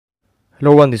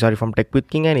Hello everyone, this is Ari from Tech with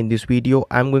King, and in this video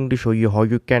I'm going to show you how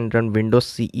you can run Windows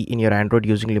CE in your Android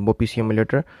using Limbo PC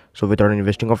emulator. So without any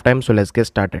wasting of time, so let's get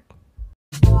started.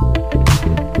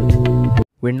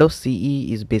 Windows CE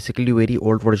is basically a very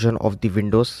old version of the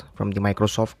Windows from the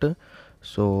Microsoft.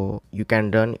 So you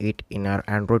can run it in our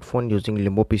Android phone using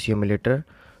Limbo PC emulator.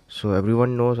 So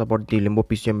everyone knows about the Limbo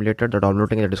PC emulator, the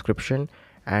downloading in the description,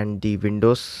 and the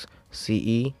Windows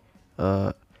CE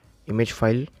image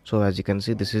file. So as you can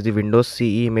see, this is the Windows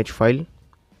CE image file.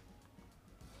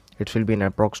 It will be in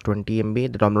approx 20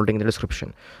 MB, the downloading in the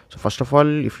description. So first of all,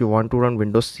 if you want to run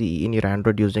Windows CE in your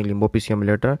Android using Limbo PC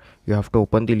emulator, you have to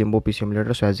open the Limbo PC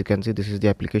emulator. So as you can see, this is the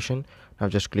application. Now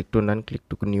just click to none, click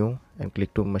to new, and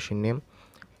click to machine name.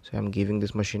 So I'm giving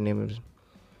this machine name as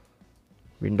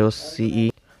Windows CE.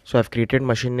 So I've created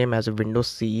machine name as a Windows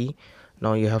CE.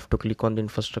 Now you have to click on the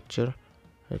infrastructure.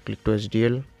 I click to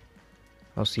HDL.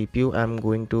 Now CPU, I'm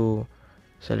going to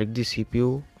select the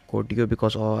CPU core duo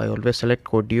because I always select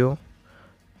core duo.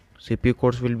 CPU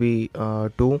cores will be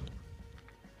 2,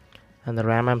 and the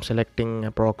RAM I'm selecting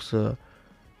approx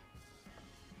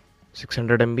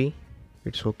 600 MB.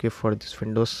 It's okay for this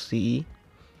Windows CE.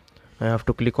 I have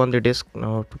to click on the disk.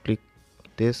 Now I have to click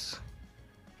this,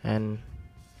 and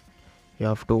you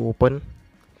have to open.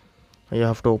 You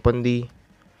have to open the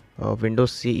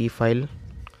Windows CE file.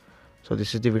 So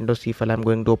this is the Windows CE file. I'm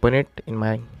going to open it in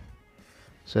my.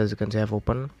 So as you can see, I've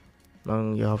opened.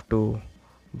 Now you have to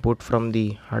boot from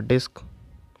the hard disk.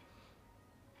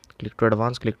 Click to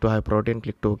advanced, click to high priority,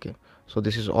 click to OK. So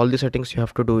this is all the settings you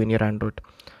have to do in your Android.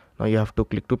 Now you have to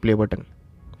click to play button.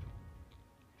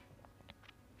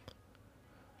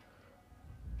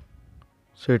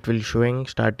 So it will showing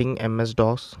starting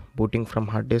MS-DOS, booting from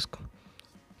hard disk.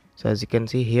 So as you can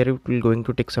see here, it will going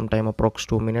to take some time, approx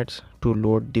 2 minutes to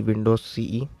load the Windows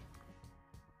CE.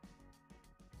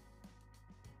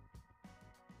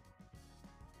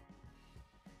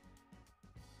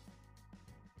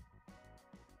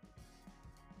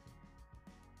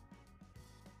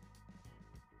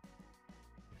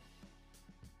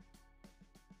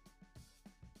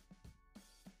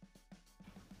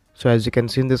 So as you can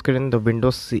see in the screen, the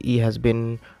Windows CE has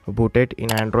been booted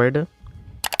in Android.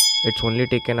 It's only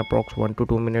taken approx 1 to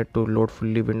 2 minutes to load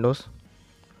fully Windows.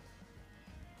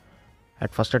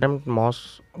 At first attempt,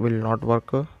 mouse will not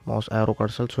work, mouse arrow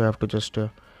cursor, so you have to just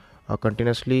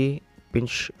continuously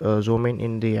pinch zoom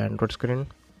in the Android screen.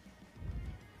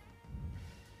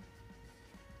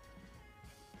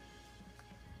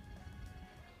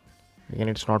 Again,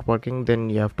 it's not working.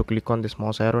 Then you have to click on this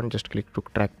mouse arrow and just click to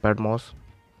trackpad mouse.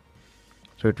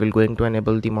 So it will going to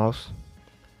enable the mouse.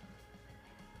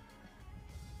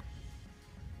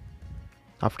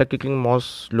 After clicking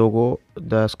mouse logo,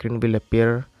 the screen will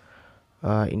appear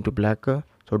into black.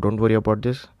 So don't worry about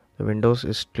this. The Windows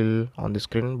is still on the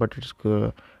screen, but it's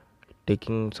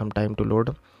taking some time to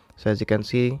load. So as you can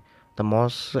see, the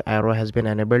mouse arrow has been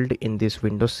enabled in this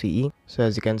Windows CE. So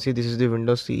as you can see, this is the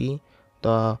Windows CE.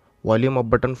 The volume up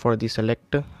button for the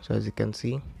select. So as you can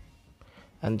see,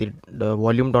 and the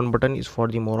volume down button is for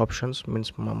the more options,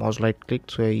 means mouse right click.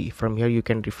 So from here you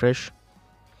can refresh.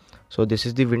 So this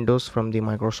is the Windows from the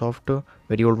Microsoft,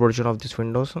 very old version of this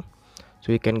Windows.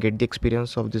 So you can get the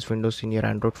experience of this Windows in your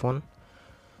Android phone.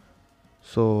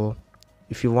 So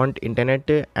if you want internet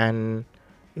and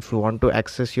if you want to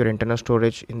access your internal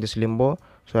storage in this Limbo,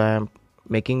 so I am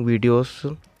making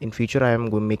videos in future. I am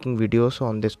making videos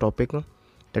on this topic,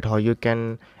 that how you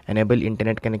can enable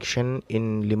internet connection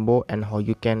in Limbo and how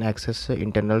you can access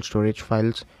internal storage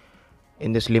files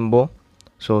in this Limbo.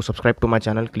 So subscribe to my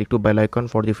channel, click to bell icon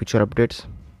for the future updates.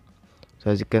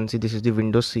 So as you can see, this is the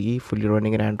Windows CE fully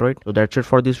running in Android. So that's it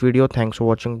for this video. Thanks for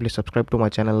watching. Please subscribe to my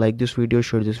channel, like this video,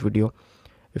 share this video.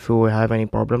 If you have any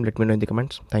problem, let me know in the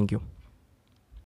comments. Thank you.